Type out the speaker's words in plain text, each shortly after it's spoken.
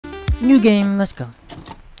New game, let's go.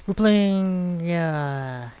 We're playing,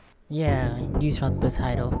 yeah, you saw the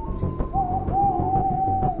title.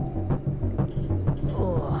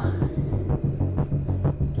 Oh.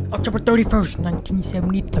 October 31st,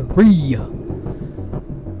 1973.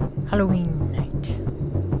 Halloween night.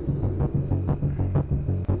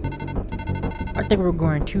 I think we're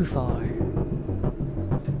going too far.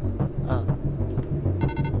 Oh.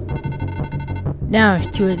 Now it's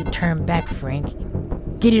too late to turn back, Frank.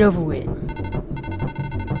 Get it over with.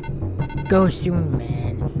 Go soon,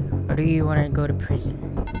 man. Or do you want to go to prison?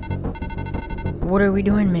 What are we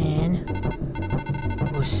doing, man?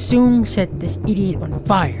 We'll soon set this idiot on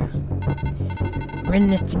fire. We're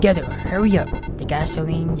in this together. Hurry up. The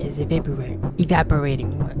gasoline is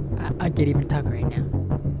evaporating. I can't even talk right now.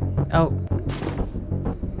 Oh.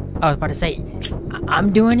 I was about to say,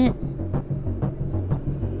 I'm doing it?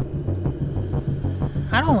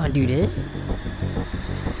 I don't want to do this.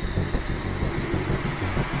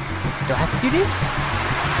 Do I have to do this?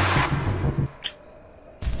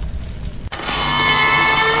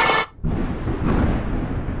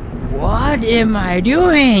 What am I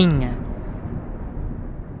doing?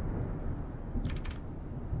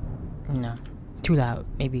 No. Too loud,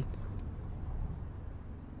 maybe.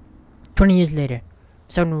 20 years later.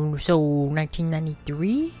 So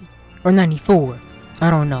 1993? Or 94? I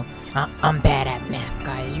don't know. I'm bad at math,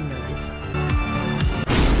 guys. You know this.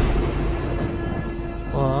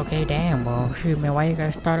 Well, okay, damn. Well, shoot, man. Why you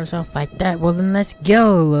gotta start us off like that? Well, then let's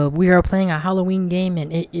go. We are playing a Halloween game,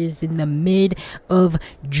 and it is in the mid of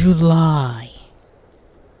July.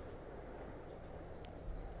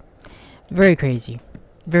 Very crazy.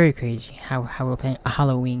 Very crazy how we're playing a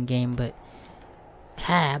Halloween game, but...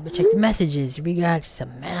 Tab, check the messages. We got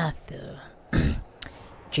Samantha.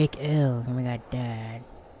 Jake L. And we got Dad.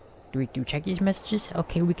 Do we check these messages?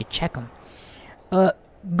 Okay, we could check them.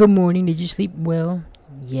 Good morning. Did you sleep well?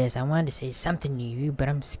 Yes, I wanted to say something to you, but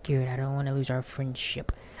I'm scared. I don't want to lose our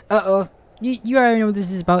friendship. Uh-oh. You already know what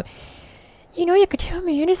this is about. You know you could tell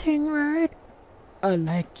me anything, right? I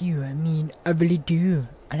like you. I mean, I really do.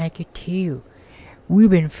 I like you too. We've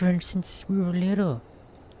been friends since we were little.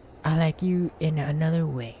 I like you in another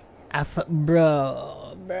way.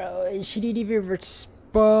 Bro, she didn't even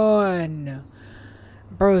respond.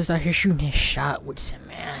 Bro's out here shooting his shot with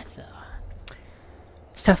Samantha.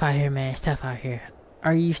 Stuff out here, man. Stuff out here.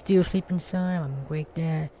 Are you still sleeping, son? I'm awake,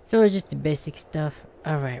 Dad. So it's just the basic stuff.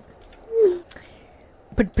 Alright.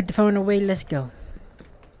 Put the phone away. Let's go.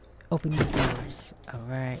 Open these doors.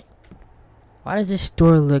 Alright. Why does this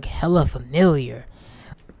store look hella familiar?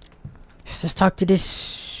 Let's talk to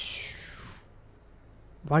this.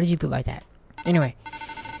 Why did you look like that? Anyway.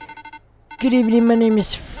 Good evening. My name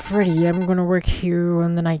is Freddy. I'm gonna work here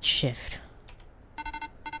on the night shift.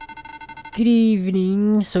 Good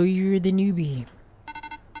evening. So you're the newbie.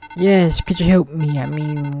 Yes, could you help me? I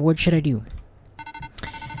mean, what should I do?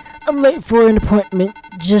 I'm late for an appointment.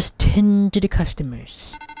 Just tend to the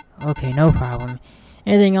customers. Okay, no problem.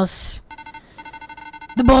 Anything else?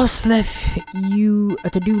 The boss left you a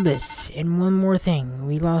to-do list. And one more thing.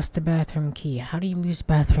 We lost the bathroom key. How do you lose the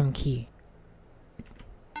bathroom key?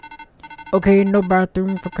 Okay, no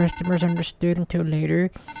bathroom for customers. Understood until later.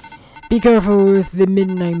 Be careful with the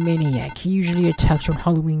Midnight Maniac. He usually attacks on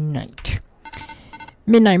Halloween night.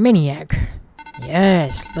 Midnight Maniac?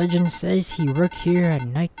 Yes, legend says he worked here at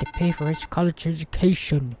night to pay for his college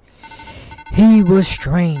education. He was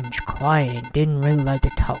strange, quiet, didn't really like to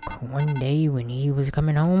talk. One day when he was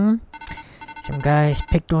coming home, some guys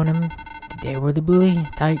picked on him. They were the bully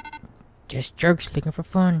type, just jerks looking for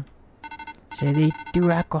fun. So they threw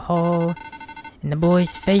alcohol in the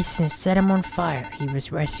boy's face and set him on fire. He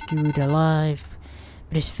was rescued alive,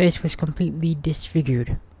 but his face was completely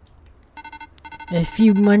disfigured. A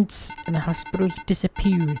few months in the hospital, he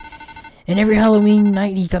disappeared. And every Halloween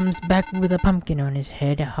night, he comes back with a pumpkin on his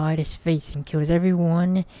head to hide his face and kills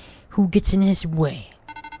everyone who gets in his way.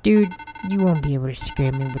 Dude, you won't be able to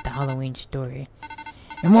scare me with the Halloween story.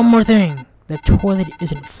 And one more thing, the toilet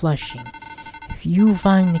isn't flushing. If you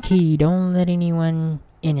find the key, don't let anyone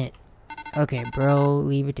in it. Okay, bro,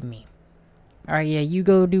 leave it to me. Alright, yeah, you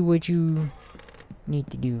go do what you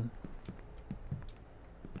need to do.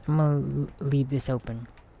 I'm gonna leave this open.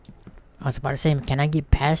 I was about to say, can I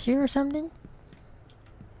get past here or something?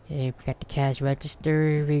 Yeah, we got the cash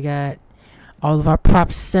register. We got all of our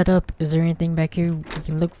props set up. Is there anything back here we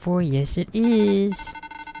can look for? Yes, it is.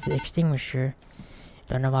 It's an extinguisher.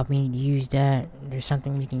 Don't know if I need to use that. There's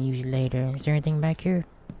something we can use later. Is there anything back here?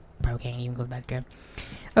 Probably can't even go back there.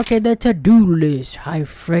 Okay, the to-do list. Hi,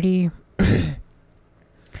 Freddy.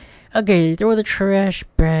 Okay, throw the trash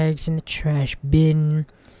bags in the trash bin.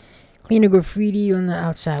 Clean the graffiti on the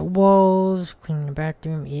outside walls. Clean the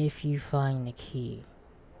bathroom if you find the key.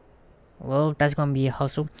 Well, that's gonna be a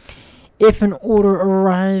hustle. If an order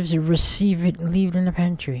arrives, receive it and leave it in the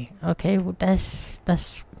pantry. Okay, well that's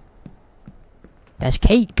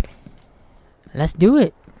cake. Let's do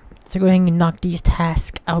it. So go ahead and knock these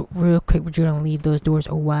tasks out real quick. We're gonna leave those doors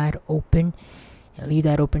wide open. And leave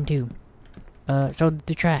that open too. So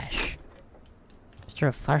the trash. Is there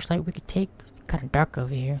a flashlight we could take? It's kinda dark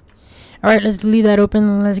over here. Alright, let's leave that open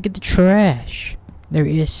and let's get the trash. There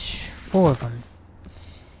is 4 of them.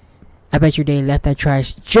 I bet you they left that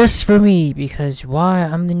trash just for me, because why?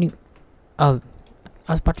 I'm the new... Oh,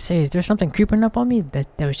 I was about to say, is there something creeping up on me? That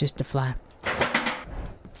was just a fly.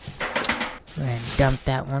 And dump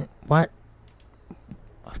that one. What?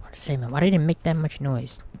 I was about to say, man, why didn't it make that much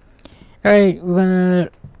noise? Alright, we're gonna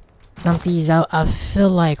dump these out. I feel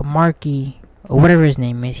like Marky, or whatever his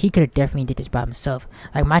name is, he could have definitely did this by himself.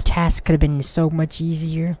 Like, my task could have been so much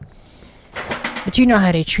easier. But you know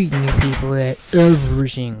how they treat new people at every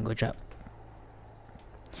single job.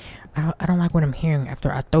 I don't like what I'm hearing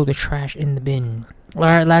after I throw the trash in the bin.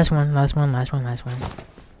 Alright, last one. And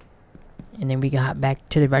then we can hop back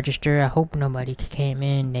to the register. I hope nobody came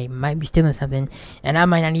in. They might be stealing something, and I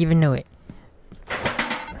might not even know it.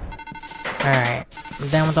 Alright, I'm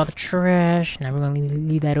done with all the trash. Now we're gonna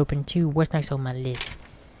leave that open too. What's next on my list?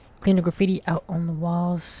 Clean the graffiti out on the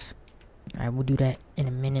walls. Alright, we'll do that in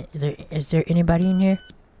a minute. Is there anybody in here?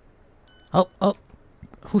 Oh,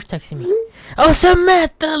 who's texting me? Oh,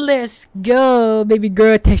 Samantha, let's go. Baby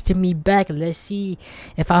girl texted me back. Let's see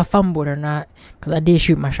if I fumbled or not, because I did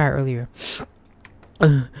shoot my shot earlier.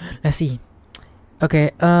 Let's see.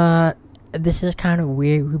 Okay, this is kind of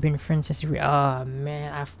weird. We've been friends since oh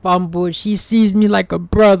man, I fumbled. She sees me like a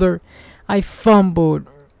brother. I fumbled.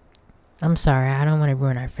 I'm sorry, I don't want to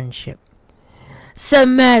ruin our friendship.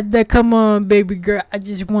 Samantha, come on, baby girl. I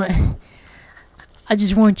just want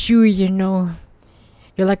you, you know.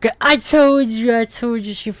 You're like, I told you,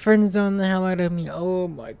 she friend zoned the hell out of me. Oh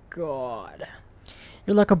my god.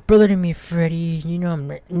 You're like a brother to me, Freddy. You know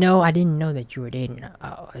no, I didn't know that you were dating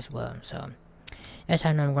as well, so that's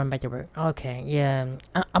how I know I'm going back to work. Okay, yeah.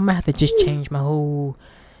 I'm gonna have to just change my whole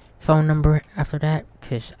phone number after that,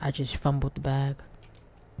 because I just fumbled the bag.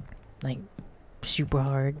 Like, super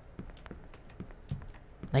hard.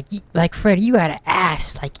 Like Freddy, you gotta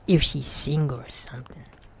ask, like, if she's single or something.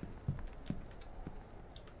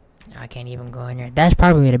 I can't even go in there. That's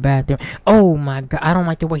probably the bathroom. Oh my god, I don't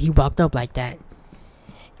like the way he walked up like that.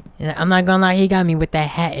 And I'm not gonna lie, he got me with that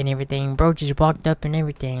hat and everything. Bro just walked up and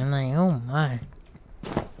everything. I'm like, oh my.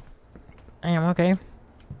 Damn, okay.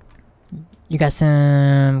 You got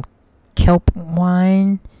some kelp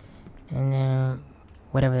wine. And then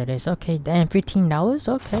whatever that is. Okay, damn, $15?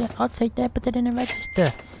 Okay, I'll take that. Put that in the register.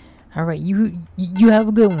 Alright, you have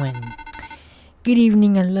a good one. Good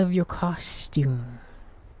evening, I love your costume.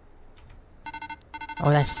 Oh,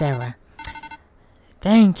 that's Sarah.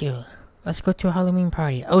 Thank you. Let's go to a Halloween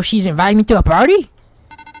party. Oh, she's inviting me to a party?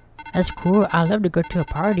 That's cool. I'd love to go to a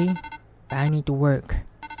party, but I need to work.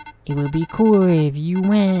 It would be cool if you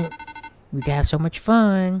went. We could have so much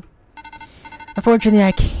fun. Unfortunately,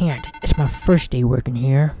 I can't. It's my first day working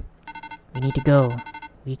here. We need to go.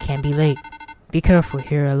 We can't be late. Be careful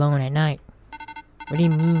here alone at night. What do you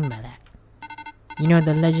mean by that? You know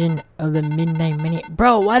the legend of the Midnight Maniac?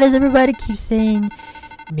 Bro, why does everybody keep saying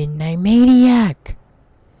Midnight Maniac?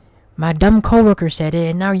 My dumb coworker said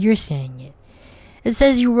it, and now you're saying it. It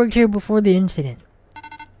says you worked here before the incident.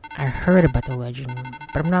 I heard about the legend,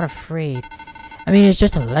 but I'm not afraid. I mean, it's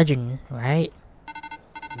just a legend, right?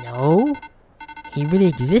 No, he really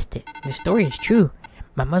existed. The story is true.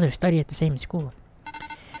 My mother studied at the same school.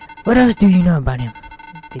 What else do you know about him?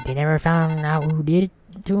 Did they never found out who did it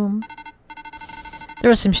to him? There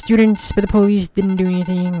were some students, but the police didn't do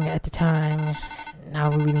anything at the time. Now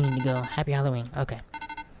we really need to go. Happy Halloween. Okay.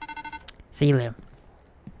 See you later.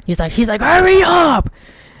 He's like, hurry up!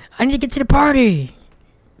 I need to get to the party!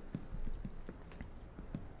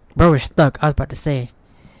 Bro, we're stuck. I was about to say.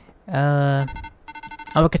 I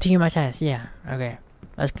will continue my task. Yeah. Okay.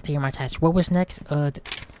 Let's continue my task. What was next?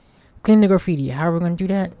 Clean the graffiti. How are we gonna do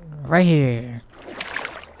that? Right here.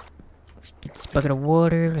 Get this bucket of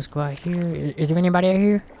water. Let's go out here. Is there anybody out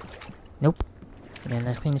here? Nope. And then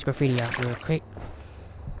let's clean this graffiti out real quick.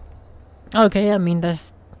 Okay, I mean,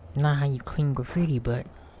 that's not how you clean graffiti, but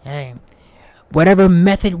hey, whatever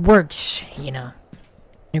method works, you know.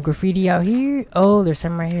 The graffiti out here. Oh, there's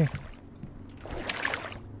some right here.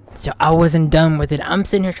 So I wasn't done with it. I'm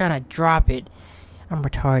sitting here trying to drop it. I'm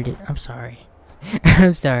retarded. I'm sorry.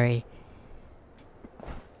 I'm sorry.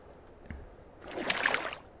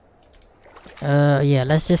 Yeah,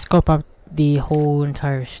 let's just scope out the whole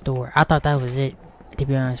entire store. I thought that was it, to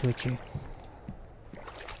be honest with you.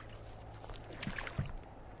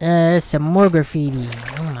 Some more graffiti.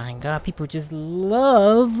 Oh my god, people just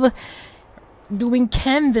love doing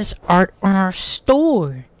canvas art on our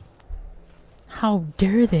store. How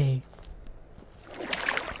dare they?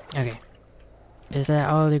 Okay. Is that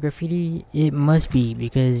all the graffiti? It must be,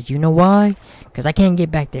 because you know why? Because I can't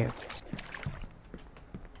get back there.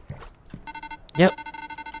 Yep.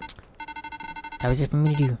 That was it for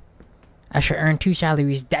me to do. I should earn 2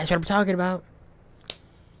 salaries. That's what I'm talking about.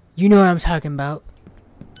 You know what I'm talking about.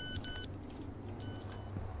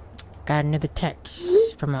 Got another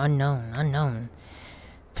text from an unknown.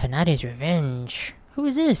 Tonight is revenge. Who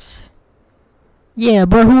is this? Yeah,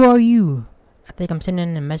 bro, who are you? I think I'm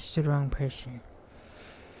sending a message to the wrong person.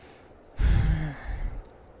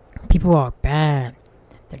 People are bad.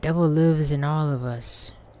 The devil lives in all of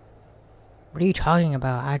us. What are you talking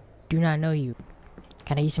about? I do not know you.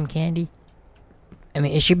 Can I eat some candy? I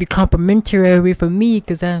mean, it should be complimentary for me,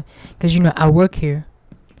 cause you know I work here.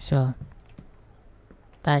 So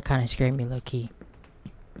that kind of scared me low key,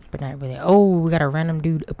 but not really. Oh, we got a random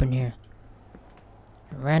dude up in here.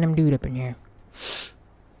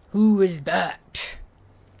 Who is that?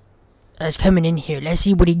 That's coming in here. Let's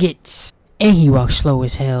see what he gets. And he walks slow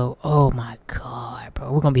as hell. Oh my god,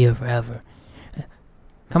 bro. We're gonna be here forever.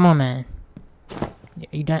 Come on, man.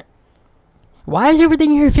 You done? Why is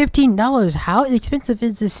everything here $15? How expensive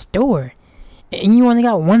is this store? And you only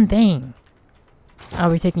got one thing. Are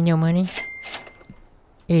we taking your money?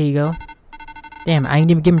 Here you go. Damn, I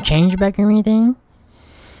didn't even give him change back or anything.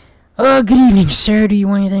 Oh, good evening, sir. Do you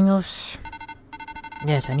want anything else?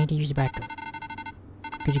 Yes, I need to use the bathroom.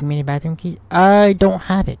 Could you give me the bathroom key? I don't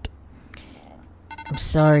have it. I'm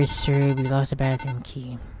sorry, sir. We lost the bathroom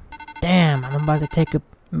key. Damn, I'm about to take a...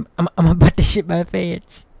 I'm about to shit my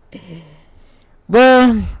pants.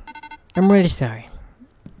 Well, I'm really sorry.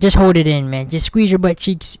 Just hold it in, man. Just squeeze your butt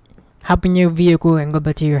cheeks, hop in your vehicle, and go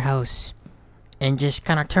back to your house. And just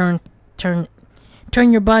kind of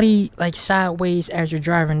turn your body like sideways as you're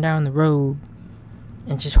driving down the road.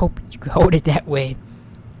 And just hope you can hold it that way.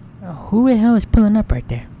 Oh, who the hell is pulling up right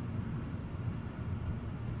there?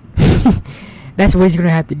 That's what he's gonna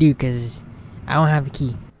have to do, because I don't have the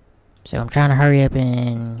key. So I'm trying to hurry up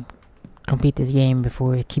and complete this game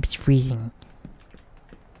before it keeps freezing.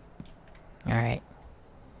 Alright.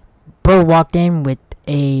 Bro walked in with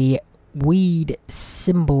a weed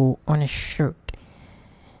symbol on his shirt.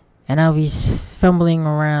 And now he's fumbling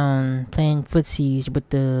around playing footsies with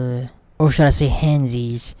the... Or should I say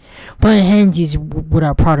handsies. Playing handsies with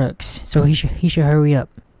our products. So he should hurry up.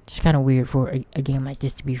 It's kind of weird for a game like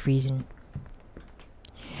this to be freezing.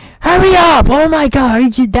 Hurry up! Oh my god,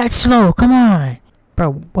 you did that slow. Come on.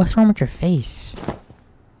 Bro, what's wrong with your face?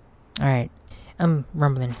 Alright. I'm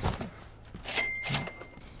rumbling.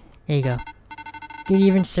 There you go. Good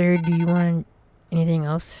evening, sir. Do you want anything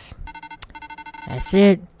else? That's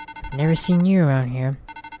it. Never seen you around here.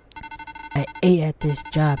 I ate at this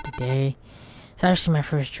job today. It's actually my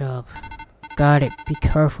first job. Got it. Be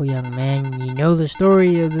careful, young man. You know the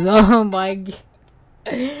story of the... Oh my god.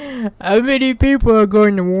 How many people are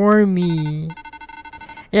going to warn me?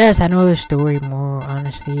 Yes, I know the story more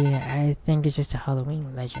honestly. I think it's just a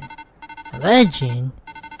Halloween legend. A legend?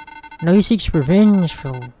 No, he seeks revenge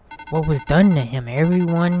for what was done to him.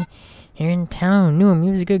 Everyone here in town knew him. He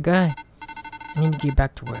was a good guy. I need to get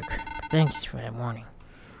back to work. But thanks for that warning.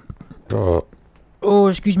 Oh,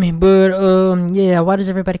 excuse me, but yeah, why does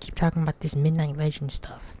everybody keep talking about this Midnight Legend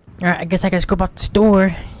stuff? Alright, I guess I gotta scope out the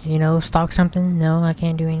store, you know, stock something. No, I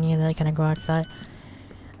can't do any of that. Can I go outside?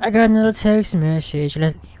 I got another text message.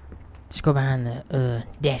 Let's go behind the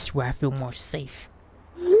desk where I feel more safe.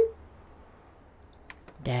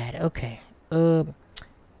 Dad, okay.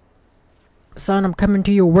 Son, I'm coming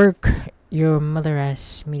to your work. Your mother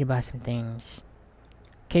asked me to buy some things.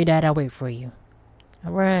 Okay, Dad, I'll wait for you.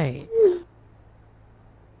 Alright.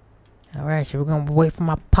 Alright, so we're gonna wait for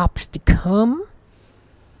my pops to come.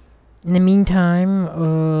 In the meantime,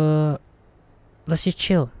 let's just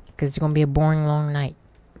chill, because it's gonna be a boring long night.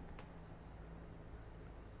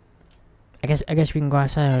 I guess we can go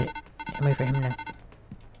outside and wait for him to...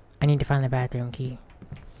 I need to find the bathroom key.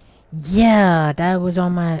 Yeah, that was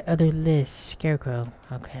on my other list. Scarecrow.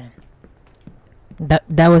 Okay.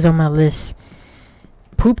 That was on my list.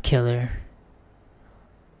 Poop killer.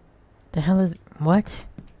 The hell is... What?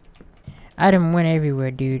 I done went everywhere,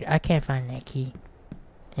 dude. I can't find that key.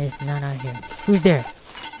 It's not out here. Who's there?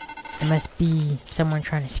 It must be someone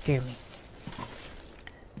trying to scare me.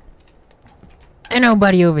 Ain't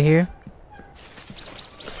nobody over here.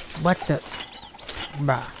 What the...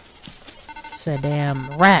 Bruh. It's a damn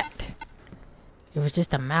rat. It was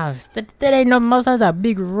just a mouse. That ain't no mouse, that's a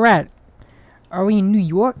big rat. Are we in New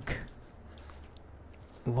York?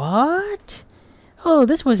 What? Oh,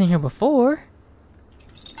 this wasn't here before.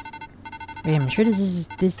 Wait, I'm sure this is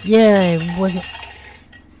this. Yeah, it wasn't.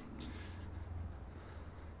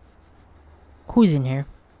 Who's in here?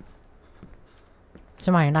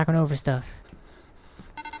 Somebody knocking over stuff.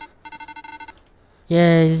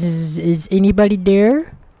 Yeah, is anybody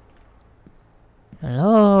there?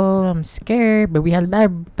 Hello, I'm scared, but we have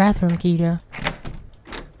the bathroom key though.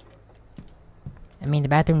 I mean, the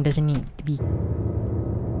bathroom doesn't need to be.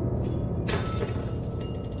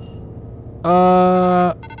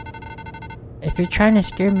 If you're trying to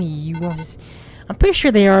scare me, you won't just. I'm pretty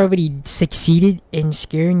sure they already succeeded in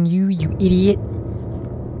scaring you, you idiot.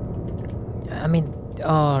 I mean,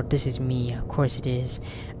 oh, this is me. Of course it is.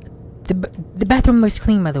 The bathroom looks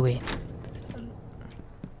clean, by the way.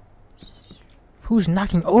 Who's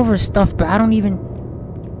knocking over stuff? But I don't even.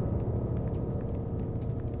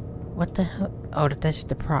 What the hell? Oh, that's just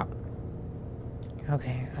the prop.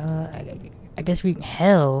 Okay. I guess we.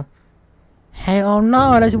 Hell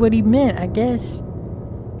no, that's what he meant. I guess.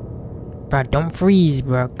 Bro, don't freeze,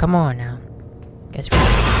 bro. Come on now. Guess we.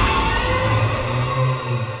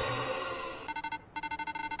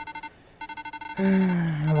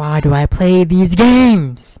 Why do I play these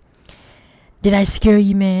games? Did I scare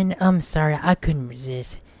you, man? I'm sorry, I couldn't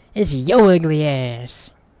resist. It's your ugly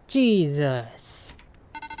ass. Jesus.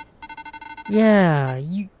 Yeah,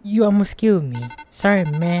 you almost killed me. Sorry,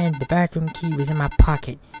 man. The bathroom key was in my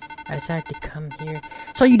pocket. I decided to come here.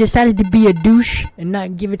 So you decided to be a douche and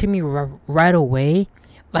not give it to me right away?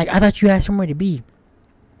 Like, I thought you had somewhere to be.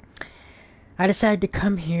 I decided to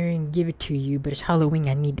come here and give it to you, but it's Halloween.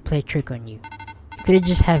 I need to play a trick on you. You could have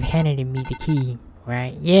just have handed me the key,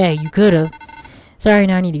 right? Yeah, you could have. Sorry,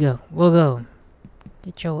 now I need to go. We'll go.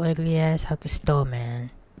 Get your ugly ass out the store,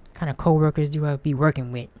 man. What kind of co-workers do I be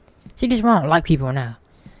working with? See, this is why I don't like people now.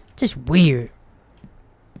 Just weird.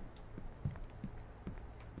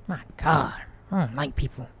 My God, I don't like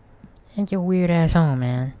people. Take your weird ass home,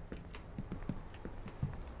 man.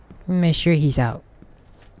 Make sure he's out.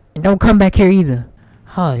 And don't come back here either.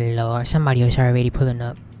 Oh Lord, somebody else already pulling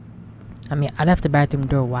up. I mean, I left the bathroom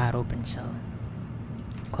door wide open, so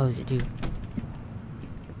close it too.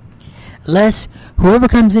 Whoever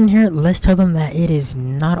comes in here, let's tell them that it is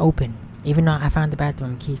not open. Even though I found the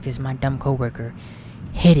bathroom key because my dumb coworker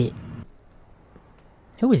hid it.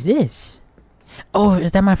 Who is this? Oh,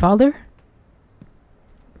 is that my father?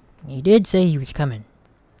 He did say he was coming.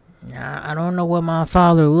 Now, I don't know what my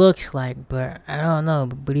father looks like, but I don't know.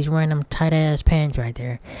 But he's wearing them tight ass pants right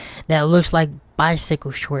there. That looks like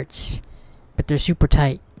bicycle shorts, but they're super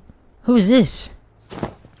tight. Who is this?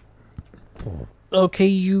 Okay,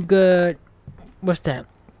 you got. What's that?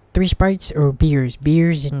 3 Sprites or beers?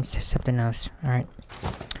 Beers and something else. Alright.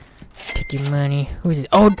 Take your money. Who is it?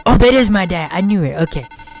 Oh, that is my dad. I knew it. Okay.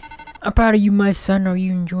 I'm proud of you, my son. Are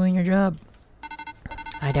you enjoying your job?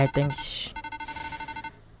 Hi, Dad. Thanks.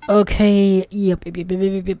 Okay. Yep.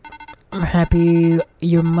 I'm happy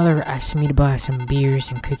your mother asked me to buy some beers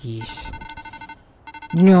and cookies.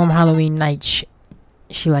 You know, on Halloween night,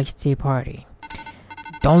 she likes to party.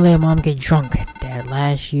 Don't let Mom get drunk. Dad,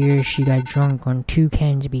 last year she got drunk on 2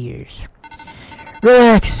 cans of beers.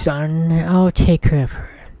 Relax, son. I'll take care of her.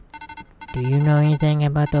 Do you know anything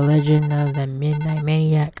about the legend of the Midnight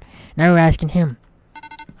Maniac? Now we're asking him.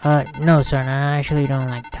 No, son. I actually don't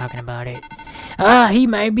like talking about it. He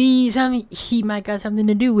might be something. He might got something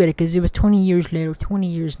to do with it, because it was 20 years later. 20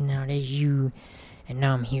 years now. There's you, and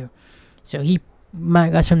now I'm here. So he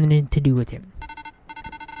might got something to do with it.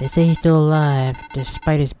 They say he's still alive,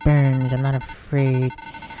 despite his burns. I'm not afraid,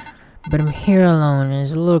 but I'm here alone, and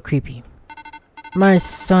it's a little creepy. My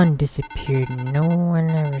son disappeared. No one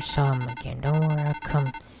ever saw him again. Don't worry, I'll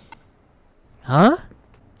come. Huh?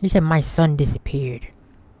 You said my son disappeared.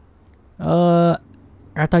 I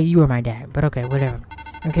thought you were my dad, but okay, whatever.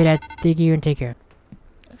 Okay, Dad, thank you and take care.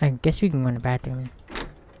 I guess we can go in the bathroom.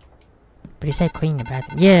 But he said clean the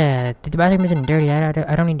bathroom. Yeah, the bathroom isn't dirty. I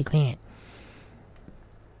don't need to clean it.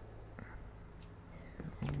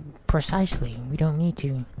 Precisely, we don't need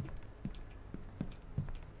to.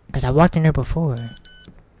 Because I walked in there before.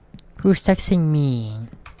 Who's texting me?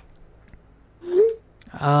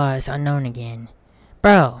 Oh, it's unknown again.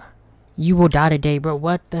 Bro, you will die today, bro.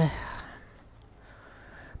 What the...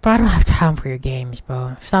 Bro, I don't have time for your games,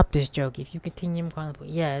 bro. Stop this joke. If you continue, I'm calling the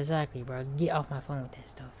police. Yeah, exactly, bro. Get off my phone with that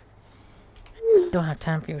stuff. I don't have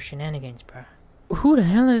time for your shenanigans, bro. Who the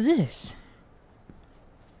hell is this?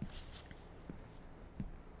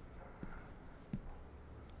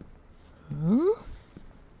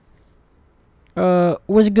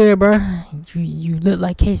 What's good, bro? You look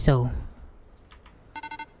like Caseoh.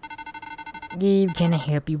 Yeah, can I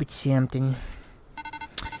help you with something?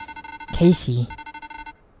 Casey.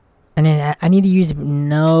 And then I need to use.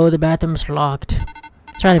 No, the bathroom's locked.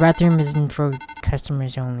 Sorry, the bathroom isn't for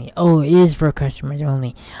customers only. Oh, it is for customers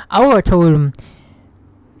only. I would have told him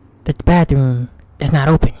that the bathroom is not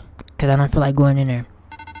open because I don't feel like going in there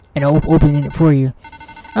and opening it for you.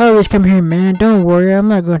 Oh, just come here, man. Don't worry, I'm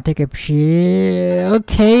not gonna take up shit.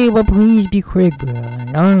 Okay, but please be quick, bro.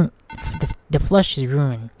 Don't. The flush is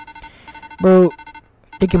ruined, bro.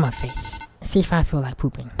 Look at my face. See if I feel like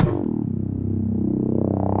pooping,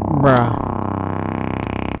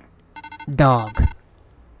 bruh. Dog.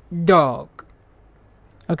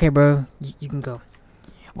 Okay, bro, you can go.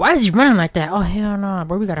 Why is he running like that? Oh, hell no,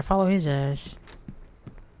 bro. We gotta follow his ass.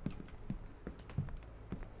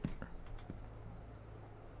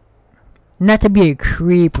 Not to be a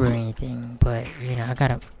creep or anything, but, you know, I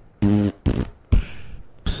gotta... Oh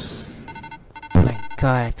my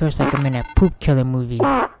god, it feels like I'm in a poop killer movie.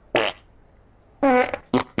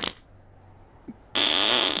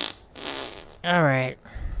 Alright.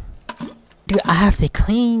 Dude, I have to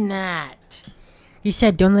clean that. He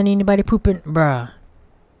said don't let anybody poop in... Bruh.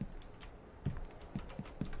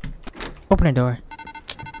 Open the door.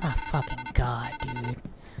 Oh fucking god, dude.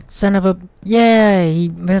 Son of a... Yeah, he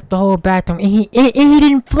messed the whole bathroom. And he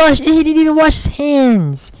didn't flush. And he didn't even wash his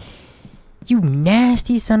hands. You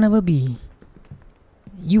nasty son of a bee.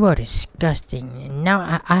 You are disgusting. And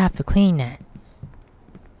now I have to clean that.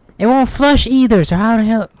 It won't flush either, so how the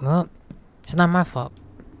hell... Well, it's not my fault.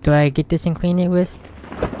 Do I get this and clean it with?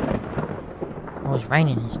 Oh, it's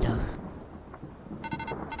raining and stuff.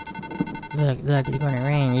 Look, it's gonna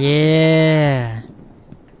rain. Yeah.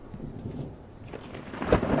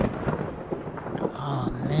 Oh,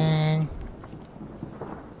 man.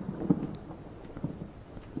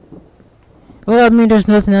 Well, I mean, there's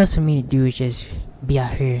nothing else for me to do. It's just be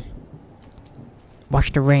out here.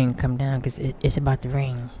 Watch the rain come down, because it's about to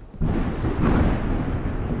rain.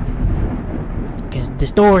 Because the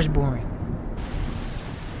store is boring.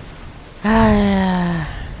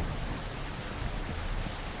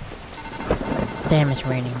 Damn, it's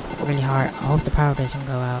raining really hard. I hope the power doesn't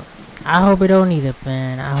go out. I hope it don't either,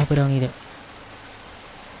 man. I hope it don't either.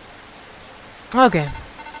 Okay.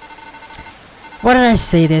 Why did I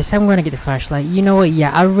say this? I'm gonna get the flashlight. You know what?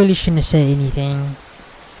 Yeah, I really shouldn't have said anything.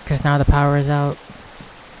 Because now the power is out.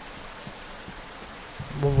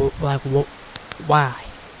 Like, why?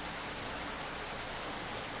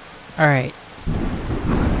 Alright.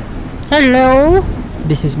 Hello?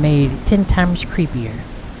 This is made 10 times creepier.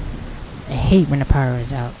 I hate when the power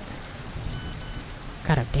is out.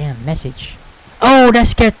 Got a damn message. Oh, that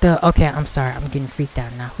scared the... Okay, I'm sorry. I'm getting freaked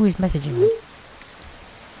out now. Who is messaging me?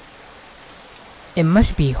 It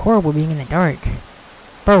must be horrible being in the dark.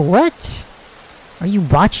 Bro, what? Are you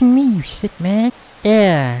watching me, you sick man?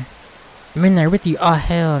 Yeah. I'm in there with you. Oh,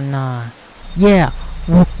 hell nah. Yeah.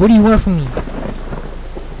 What do you want from me?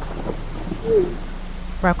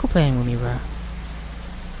 Bro, quit playing with me, bro.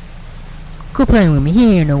 Quit playing with me.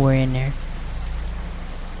 He ain't nowhere in there.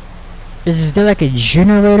 Is there like a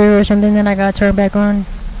generator or something that I gotta turn back on?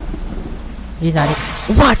 He's not.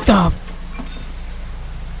 What the?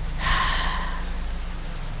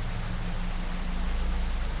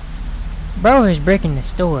 Bro is breaking the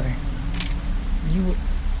store. You.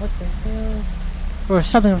 What the hell? Or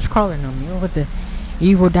something was crawling on me. What the?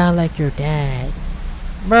 You will die like your dad.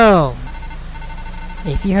 Bro.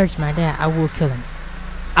 If he hurts my dad, I will kill him.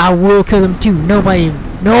 I will kill him too. Nobody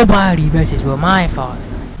messes with my father.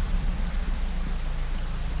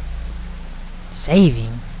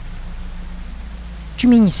 Saving? What you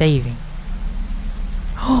mean saving?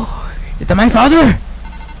 Oh, is that my father?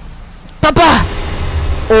 Papa!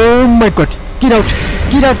 Oh my god. Get out.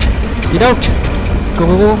 Get out. Get out. Go,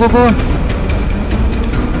 go, go, go, go.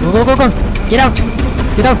 Go, go, go, go. Get out.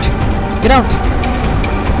 Get out. Get out.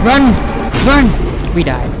 Run. Run. We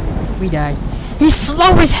died. We died. He's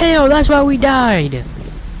slow as hell. That's why we died.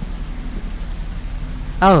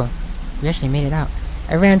 Oh, we actually made it out.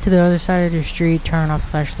 I ran to the other side of the street, turned off the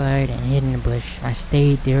flashlight, and hid in the bush. I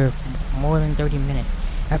stayed there for more than 30 minutes.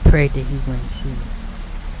 I prayed that he wouldn't see me.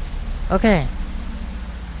 Okay.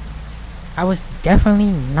 I was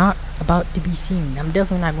definitely not about to be seen. I'm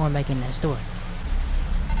definitely not going back in that store.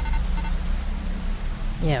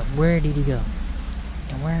 Yeah, where did he go?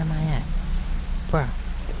 And where am I at? Bro,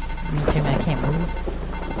 I mean, I can't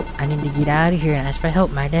move. I need to get out of here and ask for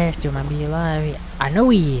help. My dad still might be alive. I know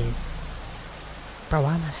he is. Bro,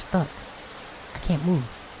 why am I stuck? I can't move.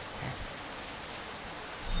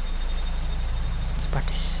 I was about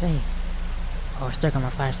to say. Oh, it's stuck on my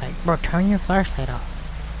flashlight. Bro, turn your flashlight off.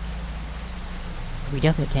 We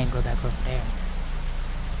definitely can't go back over there.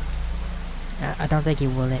 I don't think it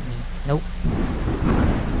will let me. Nope.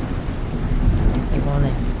 It won't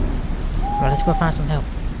let me. Well, let's go find some help.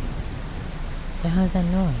 What the hell is that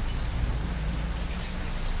noise?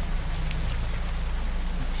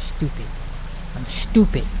 I'm stupid. I'm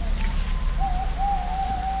stupid.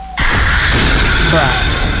 Bruh.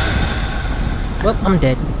 Well, I'm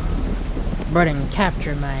dead. Bro didn't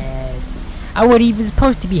capture my ass. I wasn't even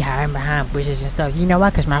supposed to be hiding behind bushes and stuff. You know why?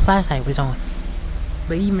 Because my flashlight was on.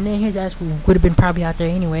 But even then, his ass would have been probably out there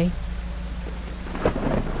anyway.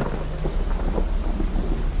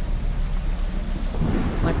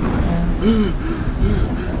 What the hell?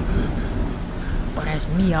 Oh, that's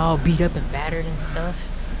me all beat up and battered and stuff.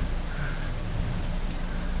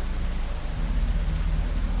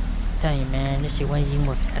 I'm telling you, man, this shit wasn't even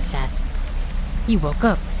worth an assassin. He woke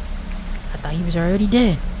up. I thought he was already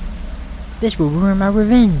dead. This will ruin my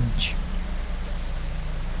revenge.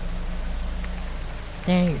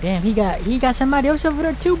 Damn, he got somebody else over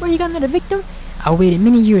there too, bro. He got another victim. I waited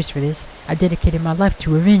many years for this. I dedicated my life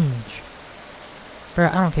to revenge. Bro,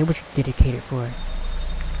 I don't care what you dedicated for.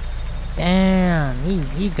 Damn,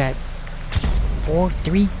 he got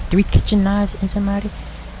three kitchen knives in somebody.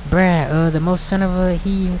 Bruh, the most son of a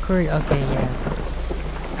he encouraged. Okay, yeah.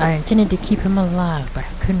 I intended to keep him alive, but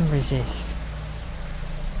I couldn't resist.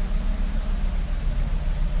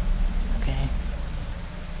 Okay.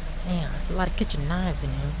 Damn, there's a lot of kitchen knives in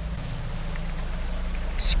him.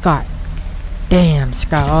 Scott. Damn,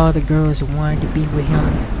 Scott, all the girls who wanted to be with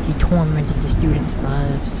him, he tormented the students'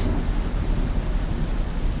 lives.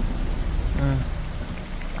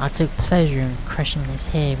 I took pleasure in crushing his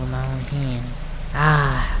head with my own hands.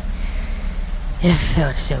 Ah, it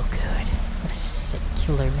felt so good. What a sick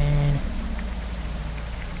killer, man.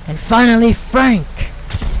 And finally, Frank!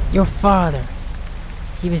 Your father.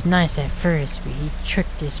 He was nice at first, but he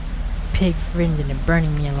tricked his pig friends into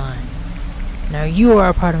burning me alive. Now you are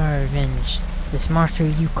a part of my revenge. This monster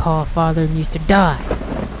you call father needs to die.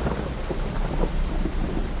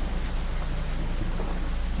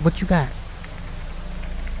 What you got?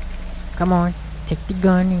 Come on, take the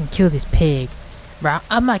gun and kill this pig. Bro,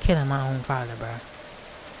 I'm not killing my own father, bro.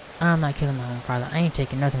 I'm not killing my own father. I ain't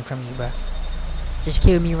taking nothing from you, bro. Just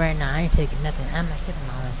kill me right now. I ain't taking nothing. I'm not killing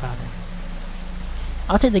my own father.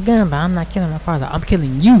 I'll take the gun, but I'm not killing my father. I'm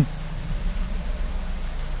killing you.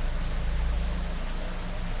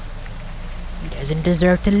 He doesn't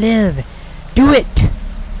deserve to live. Do it!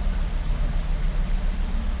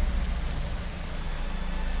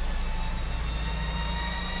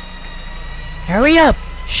 Hurry up!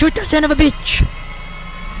 Shoot the son of a bitch!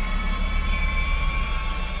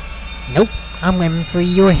 Nope, I'm aiming for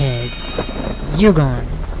your head. You're gone.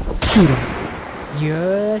 Shoot him.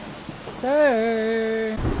 Yes,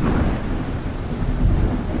 sir.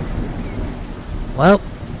 Well,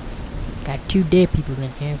 got 2 dead people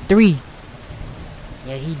in here. 3.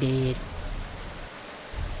 Yeah, he dead.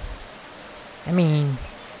 I mean,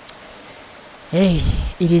 hey,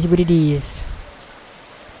 it is what it is.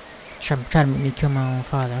 Trying to make me kill my own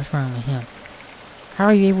father. What's wrong with him? How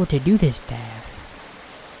are you able to do this, Dad?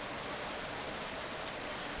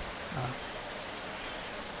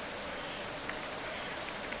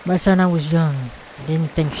 My son, I was young. I didn't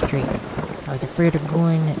think straight. I was afraid of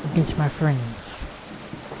going against my friends.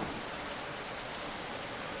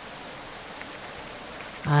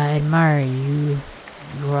 I admire you.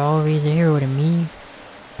 You were always a hero to me.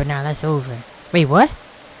 But now that's over. Wait, what?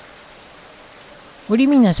 What do you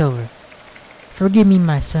mean that's over? Forgive me,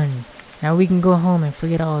 my son. Now we can go home and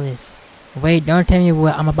forget all this. Wait, don't tell me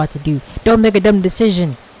what I'm about to do. Don't make a dumb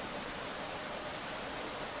decision.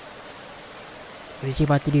 What is he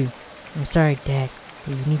about to do? I'm sorry, Dad,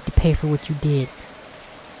 but you need to pay for what you did.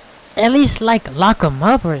 At least, like, lock him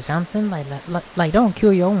up or something. Like, don't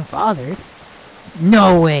kill your own father.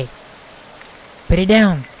 No way. Put it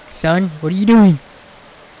down, son. What are you doing?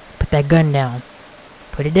 Put that gun down.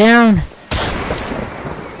 Put it down.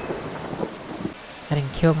 I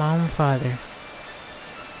didn't kill my own father.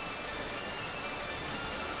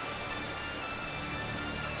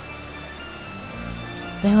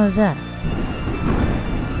 What the hell is that?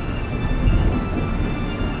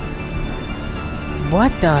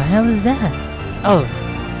 What the hell is that? Oh,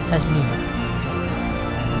 that's me.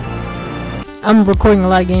 I'm recording a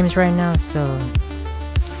lot of games right now, so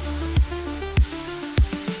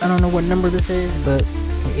I don't know what number this is, but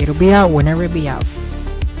it'll be out whenever it be out.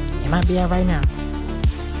 It might be out right now.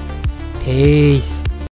 Peace.